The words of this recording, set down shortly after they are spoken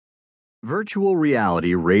Virtual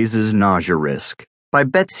Reality Raises Nausea Risk by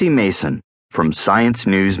Betsy Mason from Science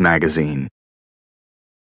News Magazine.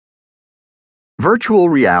 Virtual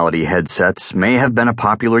reality headsets may have been a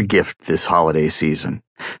popular gift this holiday season,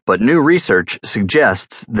 but new research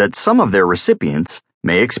suggests that some of their recipients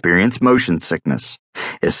may experience motion sickness,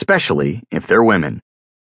 especially if they're women.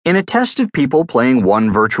 In a test of people playing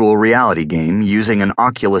one virtual reality game using an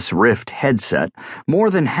Oculus Rift headset,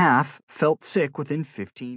 more than half felt sick within 15